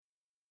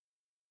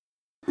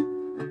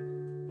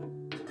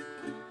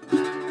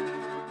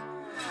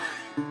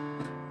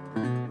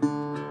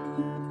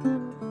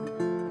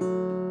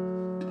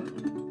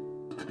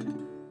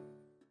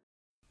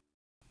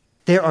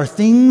There are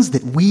things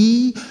that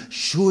we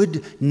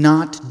should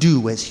not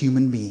do as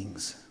human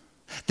beings.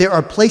 There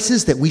are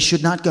places that we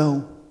should not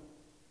go.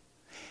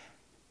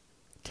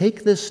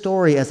 Take this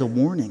story as a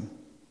warning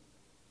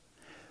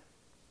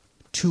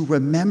to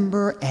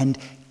remember and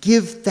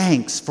give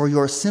thanks for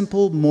your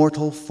simple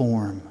mortal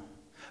form,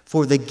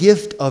 for the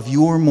gift of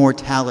your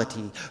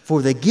mortality,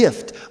 for the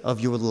gift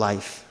of your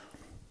life.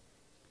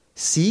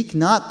 Seek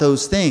not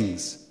those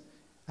things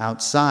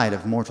outside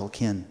of mortal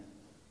kin.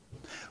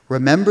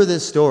 Remember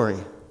this story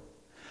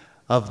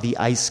of the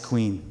Ice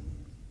Queen.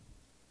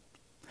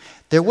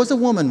 There was a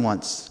woman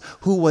once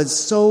who was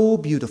so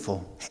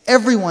beautiful.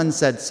 Everyone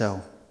said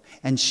so.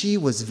 And she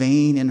was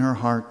vain in her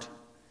heart,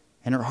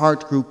 and her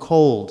heart grew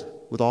cold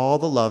with all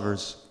the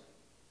lovers.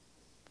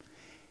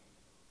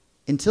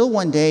 Until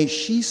one day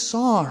she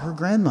saw her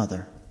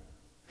grandmother.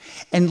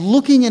 And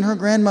looking in her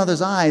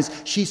grandmother's eyes,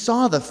 she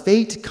saw the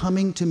fate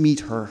coming to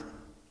meet her.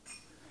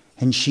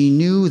 And she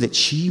knew that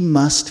she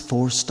must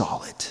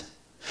forestall it.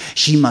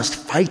 She must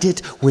fight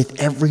it with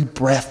every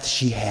breath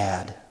she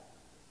had.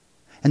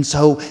 And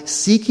so,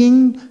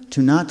 seeking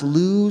to not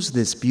lose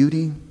this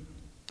beauty,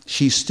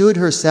 she stood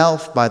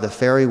herself by the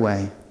fairy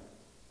way,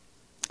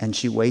 and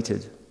she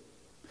waited,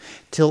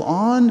 till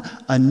on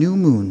a new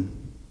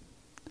moon,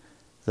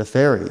 the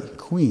fairy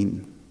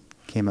queen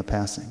came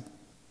a-passing.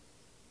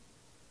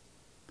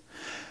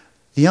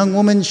 The young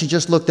woman, she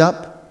just looked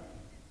up,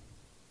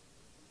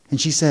 and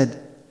she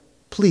said,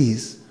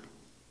 "Please."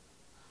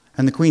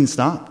 And the queen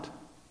stopped.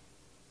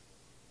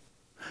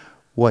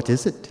 "What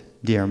is it,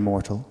 dear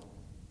mortal?"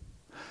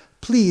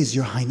 "Please,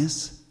 your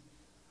highness,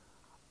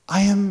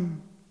 I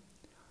am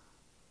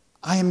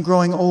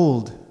growing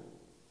old,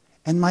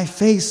 and my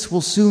face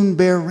will soon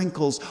bear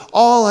wrinkles.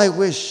 All I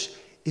wish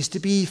is to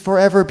be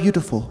forever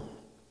beautiful."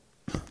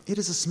 "It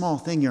is a small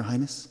thing, your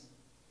highness."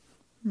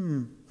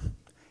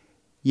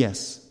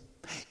 "Yes,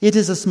 it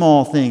is a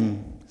small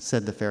thing,"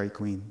 said the fairy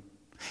queen.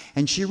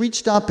 And she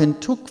reached up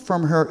and took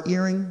from her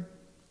ear,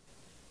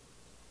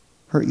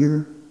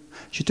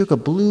 she took a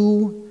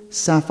blue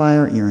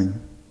sapphire earring,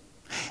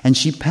 and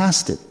she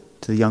passed it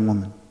to the young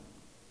woman.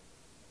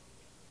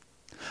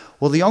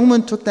 Well, the young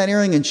woman took that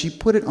earring and she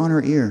put it on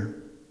her ear.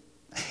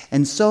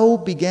 And so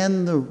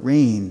began the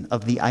reign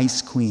of the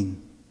Ice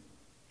Queen.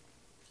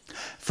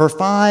 For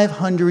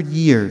 500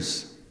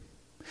 years,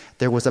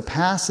 there was a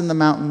pass in the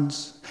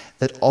mountains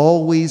that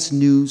always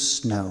knew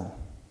snow.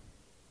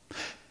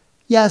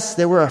 Yes,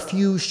 there were a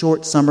few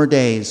short summer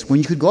days when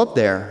you could go up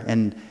there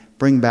and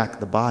bring back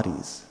the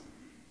bodies.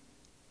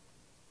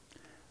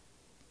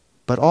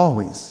 But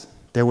always,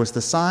 there was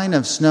the sign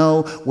of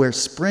snow where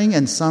spring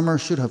and summer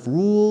should have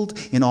ruled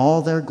in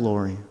all their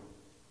glory.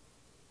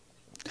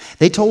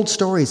 They told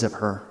stories of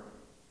her,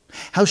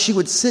 how she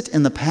would sit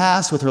in the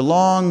pass with her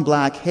long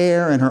black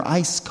hair and her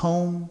ice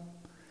comb,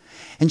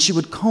 and she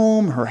would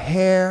comb her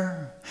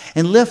hair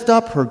and lift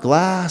up her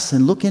glass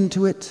and look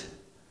into it.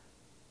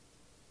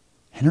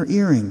 And her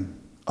earring,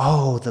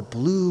 oh, the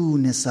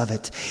blueness of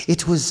it.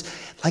 It was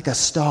like a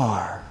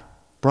star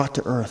brought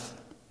to earth.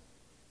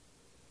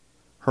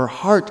 Her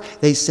heart,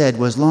 they said,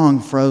 was long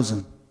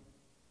frozen.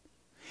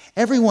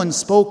 Everyone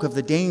spoke of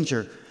the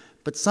danger,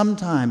 but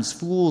sometimes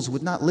fools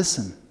would not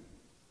listen.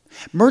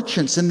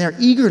 Merchants, in their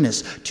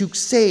eagerness to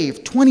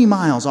save 20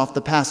 miles off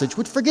the passage,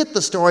 would forget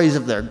the stories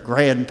of their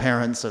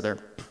grandparents or their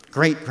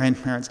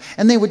great-grandparents,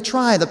 and they would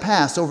try the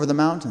pass over the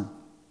mountain.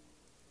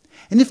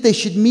 And if they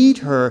should meet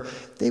her,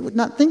 they would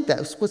not think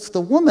that was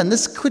the woman.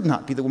 This could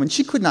not be the woman.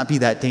 She could not be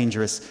that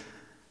dangerous.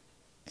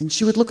 And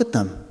she would look at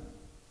them,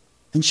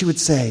 and she would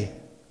say,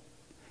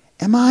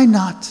 "Am I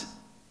not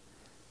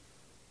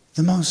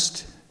the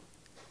most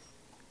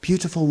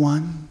beautiful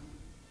one?"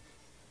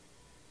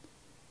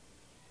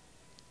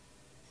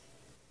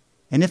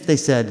 And if they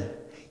said,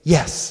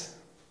 "Yes,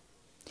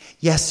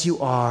 yes, you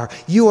are.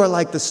 You are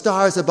like the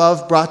stars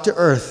above brought to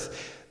earth,"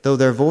 though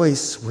their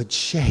voice would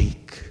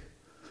shake,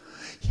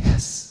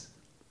 "Yes,"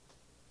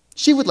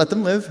 she would let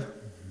them live.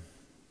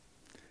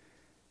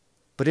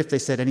 But if they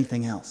said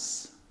anything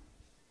else,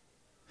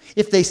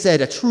 if they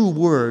said a true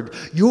word,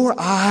 "Your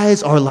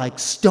eyes are like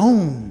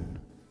stone.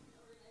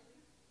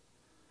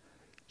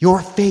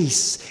 Your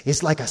face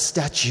is like a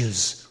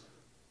statue's.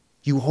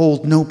 You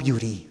hold no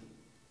beauty,"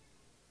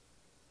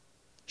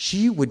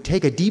 she would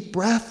take a deep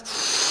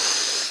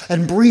breath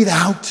and breathe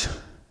out,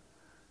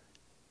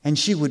 and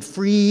she would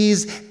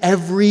freeze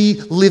every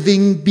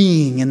living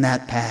being in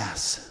that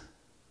pass.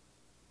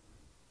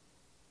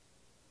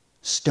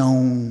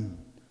 Stone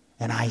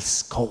and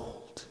ice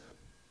cold.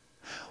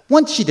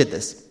 Once she did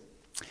this,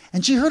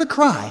 and she heard a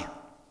cry.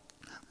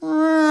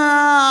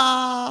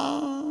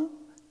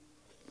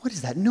 "What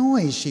is that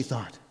noise?" she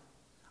thought.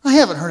 "I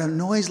haven't heard a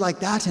noise like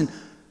that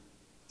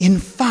in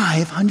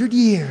 500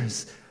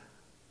 years.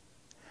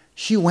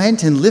 She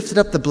went and lifted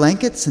up the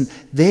blankets, and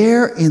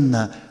there in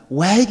the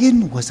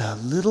wagon was a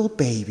little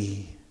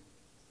baby.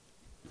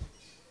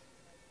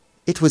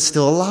 It was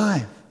still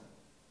alive.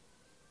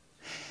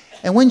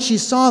 And when she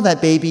saw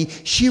that baby,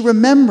 she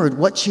remembered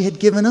what she had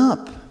given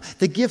up,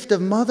 the gift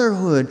of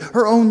motherhood,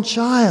 her own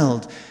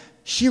child.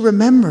 she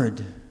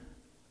remembered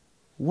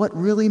what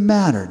really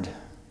mattered.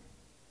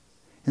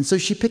 And so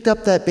she picked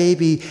up that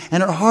baby,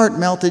 and her heart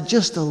melted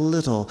just a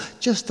little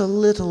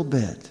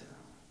bit.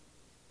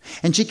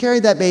 And she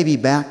carried that baby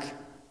back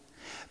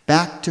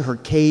to her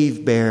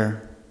cave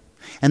bear.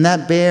 And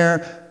that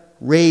bear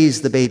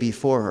raised the baby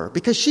for her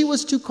because she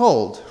was too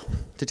cold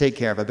to take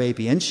care of a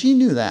baby, and she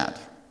knew that.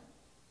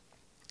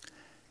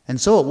 And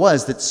so it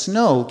was that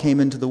Snow came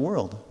into the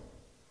world.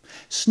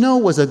 Snow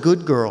was a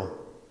good girl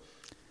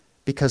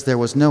because there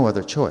was no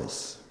other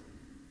choice.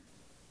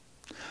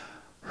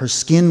 Her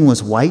skin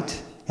was white,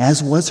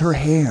 as was her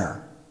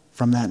hair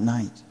from that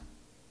night.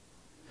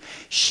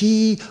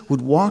 She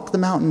would walk the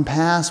mountain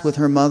pass with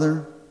her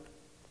mother,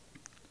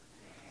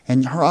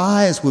 and her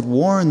eyes would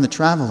warn the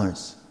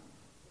travelers.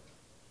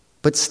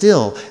 But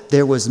still,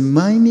 there was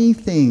many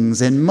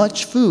things and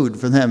much food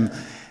for them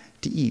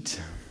to eat,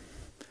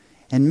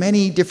 and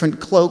many different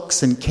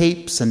cloaks and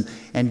capes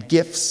and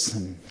gifts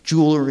and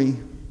jewelry.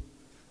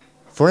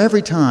 For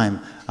every time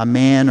a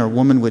man or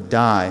woman would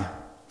die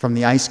from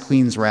the Ice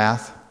Queen's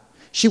wrath,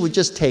 she would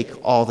just take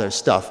all their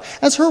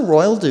stuff, as her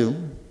royal due.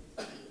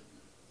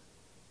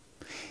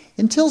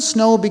 Until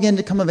Snow began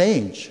to come of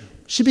age,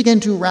 she began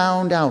to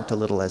round out a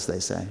little, as they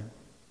say.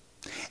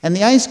 And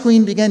the Ice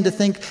Queen began to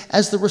think,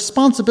 as the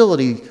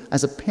responsibility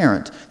as a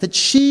parent, that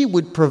she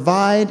would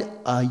provide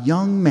a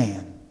young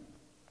man.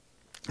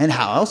 And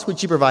how else would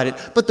she provide it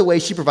but the way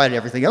she provided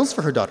everything else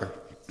for her daughter?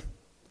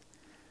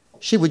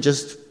 She would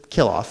just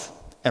kill off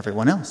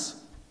everyone else,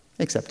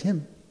 except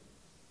him.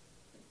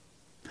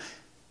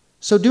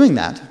 So doing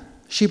that,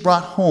 she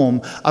brought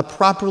home a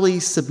properly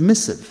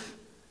submissive,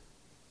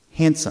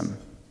 handsome,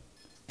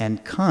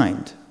 and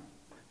kind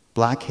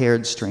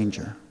black-haired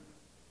stranger.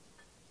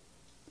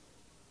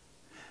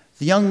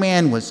 The young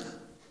man was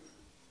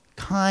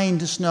kind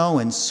to Snow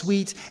and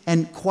sweet,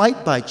 and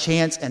quite by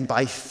chance and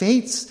by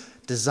fate's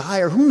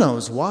desire, who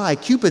knows why,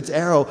 Cupid's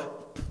arrow,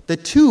 the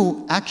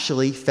two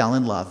actually fell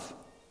in love.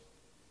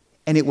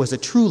 And it was a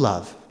true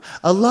love,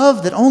 a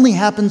love that only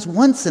happens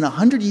once in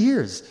 100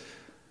 years.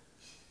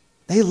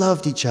 They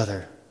loved each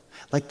other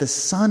like the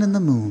sun and the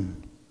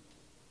moon.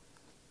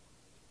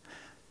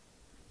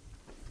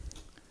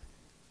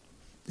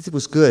 It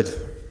was good.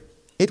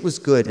 It was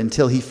good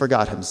until he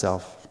forgot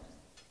himself.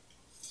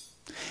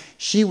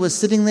 She was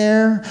sitting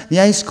there,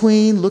 the Ice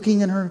Queen, looking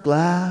in her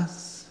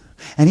glass,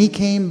 and he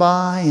came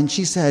by and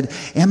she said,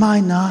 "Am I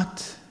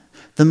not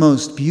the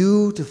most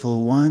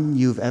beautiful one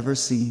you've ever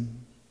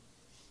seen?"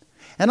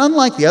 And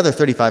unlike the other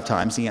 35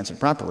 times he answered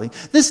properly,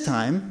 this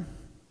time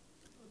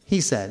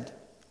he said,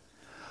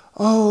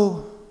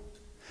 "Oh,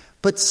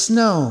 but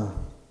Snow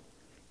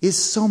is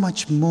so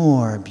much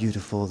more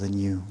beautiful than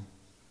you."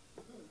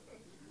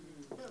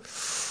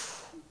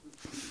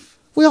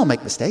 We all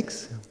make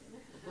mistakes.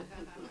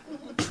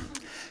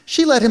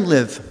 She let him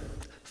live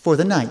for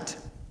the night.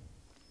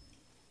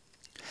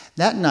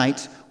 That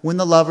night, when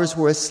the lovers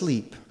were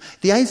asleep,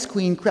 the Ice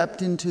Queen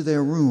crept into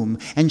their room,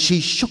 and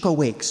she shook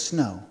awake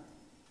Snow.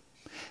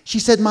 She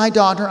said, "My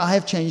daughter, I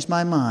have changed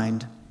my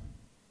mind.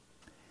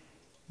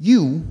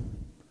 You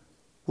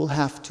will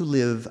have to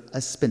live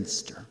a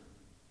spinster.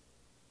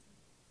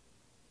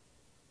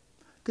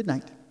 Good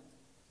night."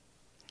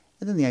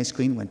 And then the Ice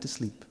Queen went to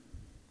sleep.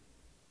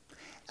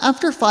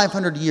 After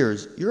 500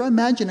 years, your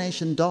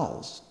imagination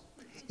dulls.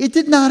 It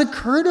did not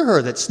occur to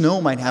her that Snow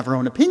might have her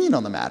own opinion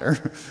on the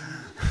matter.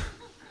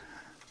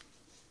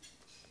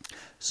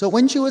 So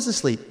when she was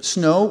asleep,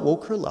 Snow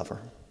woke her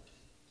lover,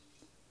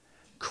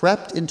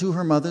 crept into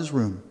her mother's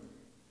room,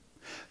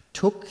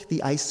 took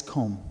the ice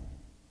comb,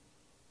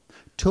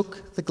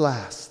 took the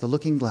glass, the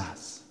looking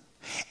glass,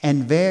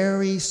 and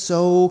very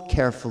so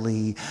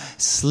carefully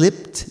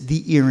slipped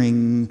the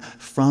earring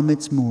from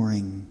its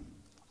mooring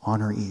on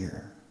her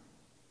ear.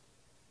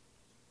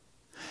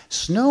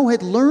 Snow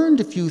had learned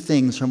a few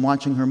things from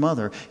watching her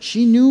mother.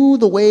 She knew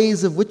the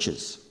ways of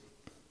witches.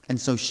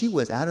 And so she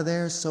was out of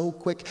there so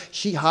quick.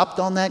 She hopped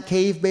on that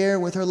cave bear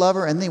with her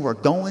lover, and they were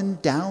going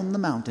down the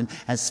mountain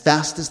as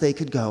fast as they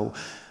could go.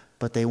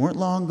 But they weren't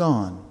long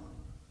gone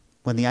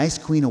when the Ice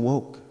Queen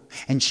awoke,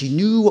 and she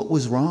knew what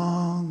was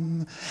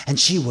wrong, and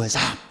she was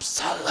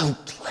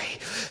absolutely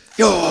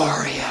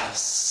furious.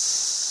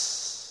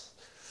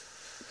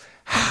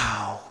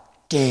 How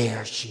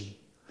dare she?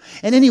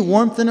 And any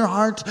warmth in her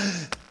heart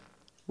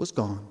was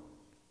gone.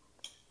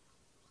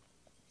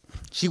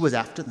 She was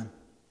after them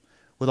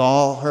with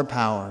all her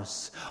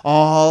powers,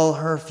 all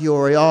her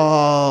fury,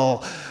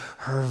 all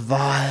her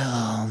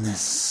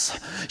vileness.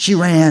 She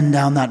ran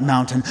down that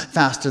mountain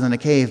faster than a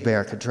cave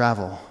bear could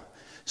travel.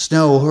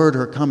 Snow heard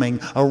her coming,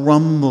 a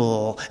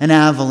rumble, an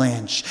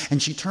avalanche,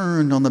 and she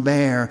turned on the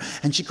bear,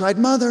 and she cried,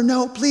 "Mother,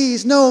 no,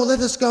 please, no,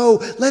 let us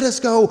go, let us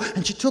go."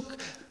 And she took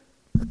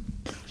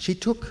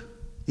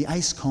the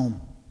ice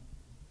comb,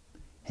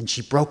 and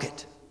she broke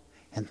it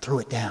and threw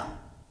it down.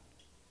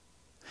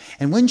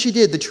 And when she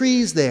did, the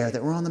trees there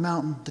that were on the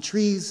mountain, the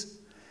trees,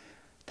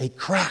 they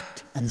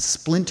cracked and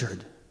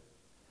splintered.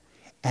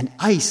 And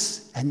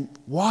ice and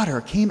water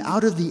came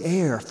out of the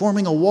air,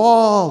 forming a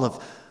wall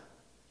of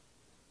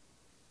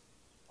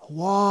A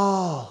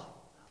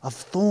wall of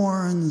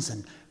thorns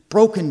and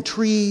broken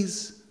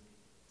trees,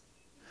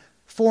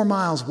 4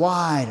 miles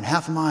wide and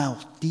half a mile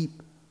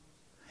deep.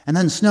 And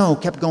then snow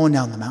kept going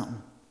down the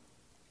mountain.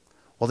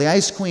 Well, the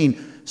Ice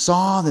Queen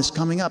saw this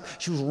coming up.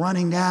 She was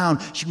running down.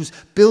 She was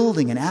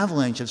building an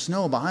avalanche of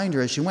snow behind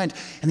her as she went.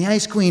 And the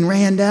Ice Queen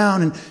ran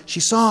down, and she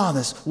saw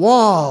this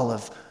wall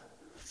of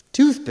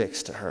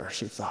toothpicks to her,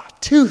 she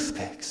thought.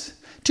 Toothpicks.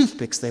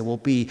 Toothpicks they will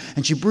be.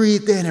 And she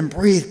breathed in and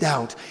breathed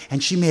out,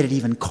 and she made it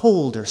even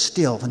colder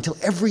still until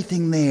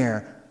everything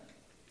there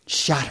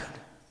shattered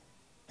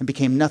and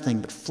became nothing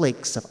but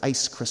flakes of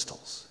ice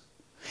crystals.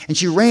 And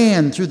she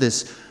ran through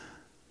this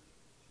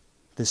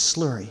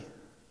slurry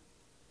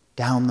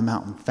down the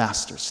mountain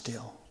faster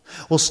still.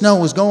 Well, snow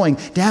was going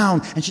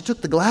down, and she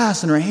took the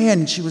glass in her hand,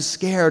 and she was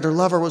scared. Her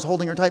lover was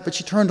holding her tight, but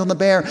she turned on the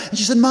bear, and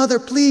she said, "Mother,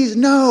 please,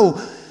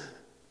 no.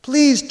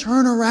 Please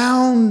turn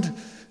around.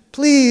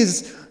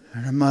 Please."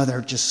 And her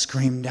mother just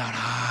screamed out,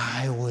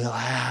 "I will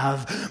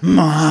have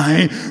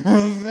my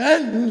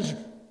revenge."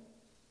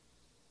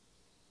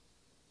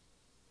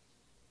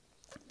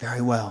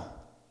 "Very well,"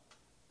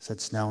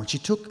 said Snow. And she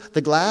took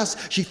the glass,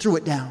 she threw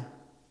it down.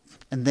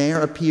 And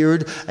there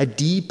appeared a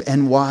deep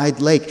and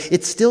wide lake.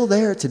 It's still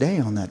there today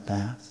on that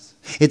path.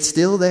 It's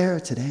still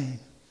there today.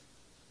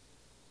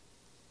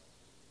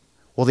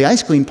 Well, the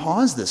Ice Queen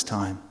paused this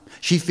time.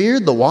 She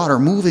feared the water,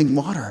 moving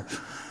water.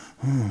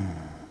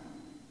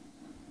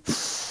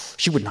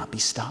 She would not be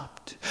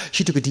stopped.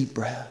 She took a deep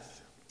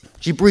breath.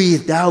 She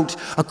breathed out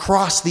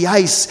across the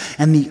ice,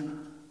 and the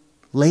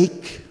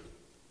lake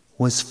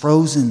was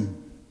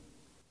frozen,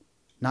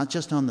 not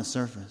just on the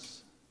surface.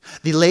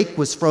 The lake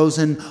was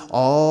frozen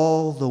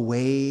all the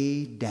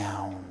way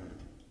down.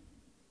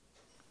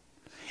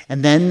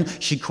 And then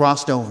she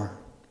crossed over.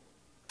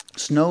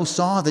 Snow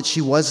saw that she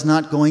was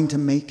not going to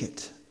make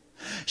it.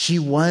 She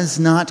was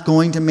not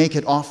going to make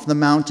it off the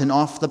mountain,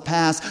 off the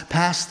pass,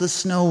 past the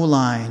snow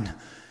line.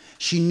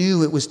 She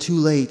knew it was too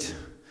late.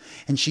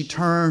 And she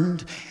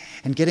turned,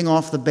 and getting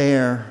off the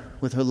bear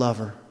with her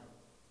lover,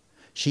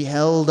 she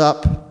held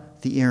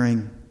up the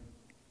earring.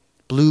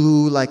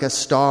 Blue like a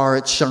star,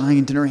 it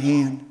shined in her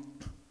hand.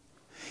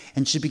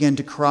 And she began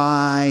to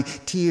cry,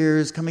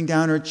 tears coming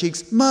down her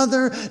cheeks.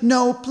 "Mother,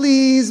 no,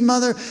 please,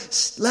 Mother,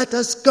 let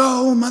us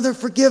go. Mother,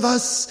 forgive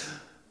us."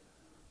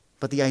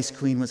 But the Ice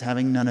Queen was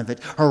having none of it.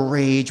 Her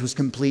rage was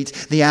complete.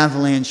 The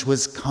avalanche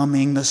was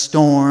coming. The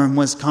storm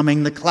was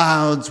coming. The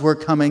clouds were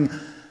coming.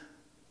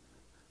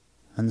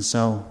 And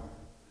so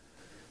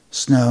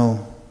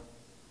Snow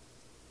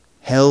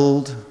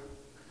held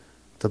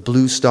the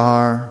blue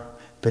star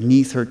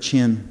beneath her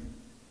chin,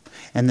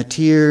 and the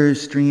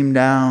tears streamed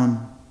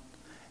down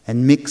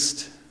and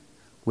mixed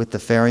with the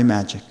fairy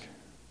magic.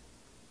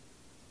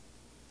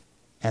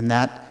 And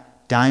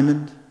that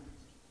diamond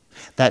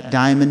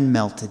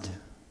melted.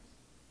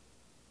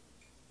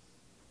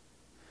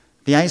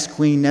 The Ice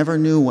Queen never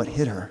knew what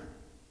hit her.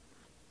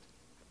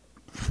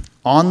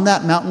 On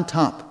that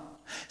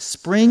mountaintop,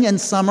 spring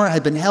and summer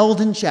had been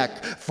held in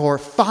check for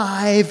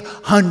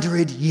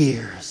 500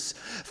 years.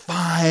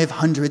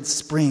 500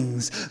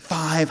 springs,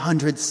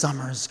 500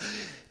 summers,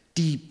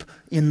 deep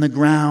in the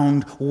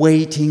ground,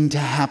 waiting to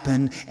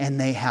happen, and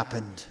they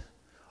happened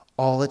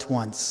all at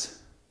once.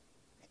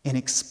 An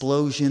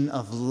explosion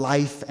of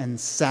life and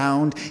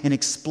sound, an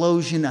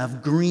explosion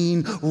of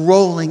green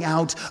rolling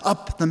out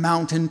up the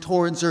mountain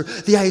towards her.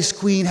 The Ice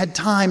Queen had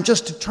time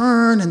just to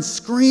turn and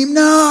scream,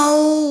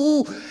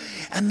 "No!"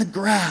 And the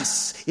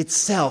grass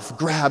itself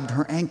grabbed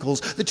her ankles.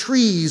 The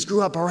trees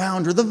grew up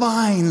around her. The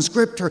vines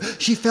gripped her.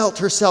 She felt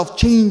herself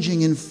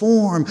changing in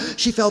form.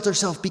 She felt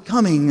herself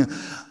becoming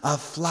a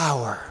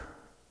flower.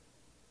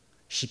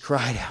 She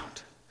cried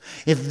out,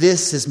 "If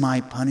this is my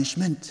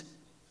punishment,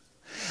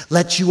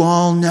 let you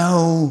all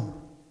know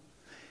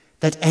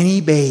that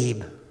any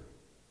babe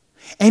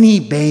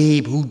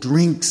who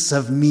drinks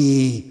of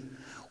me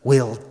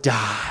will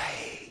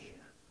die."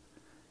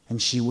 And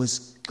she was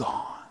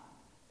gone.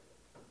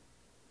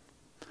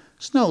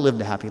 Snow lived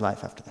a happy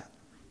life after that.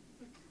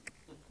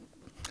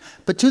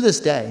 But to this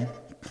day,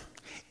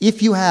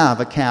 if you have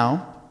a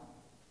cow,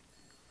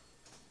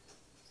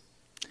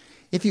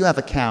 if you let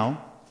the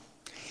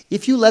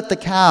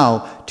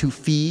cow to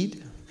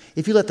feed,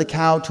 if you let the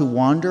cow to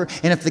wander,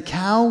 and if the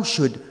cow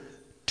should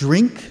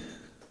drink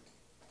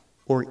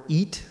or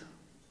eat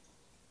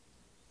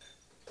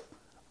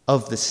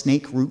of the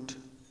snake root,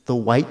 the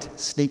white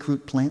snake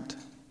root plant,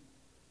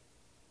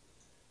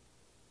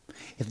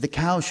 if the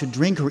cow should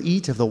drink or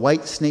eat of the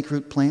white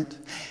snakeroot plant,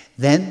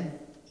 then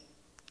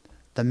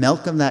the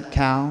milk of that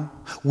cow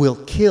will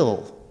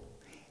kill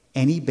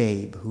any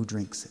babe who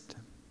drinks it.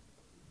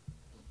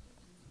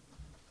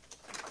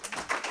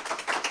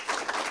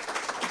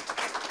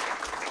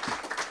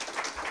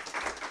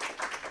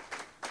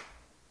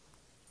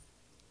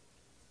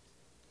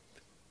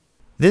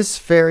 This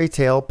fairy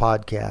tale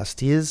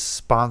podcast is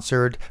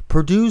sponsored,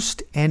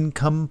 produced, and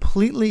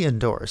completely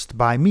endorsed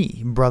by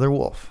me, Brother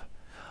Wolf.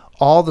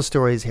 All the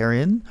stories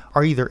herein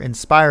are either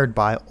inspired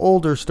by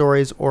older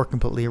stories or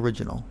completely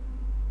original.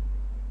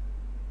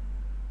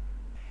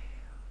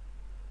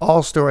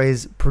 All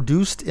stories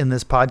produced in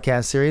this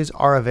podcast series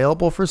are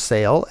available for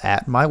sale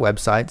at my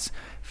websites,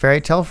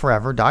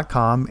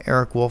 fairytaleforever.com,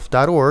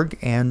 ericwolf.org,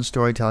 and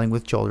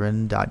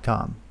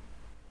storytellingwithchildren.com.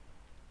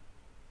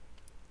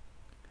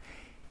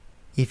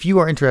 If you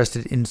are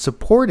interested in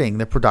supporting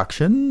the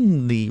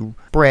production, the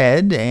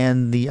spread,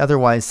 and the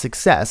otherwise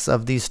success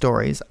of these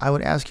stories, I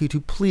would ask you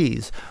to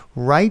please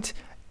write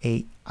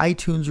an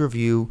iTunes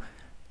review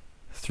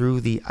through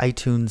the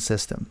iTunes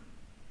system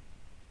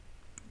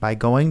by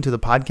going to the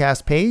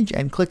podcast page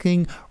and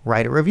clicking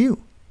Write a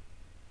Review.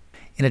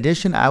 In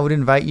addition, I would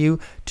invite you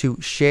to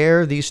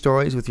share these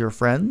stories with your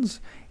friends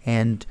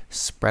and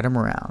spread them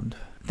around.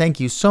 Thank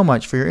you so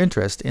much for your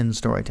interest in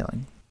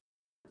storytelling.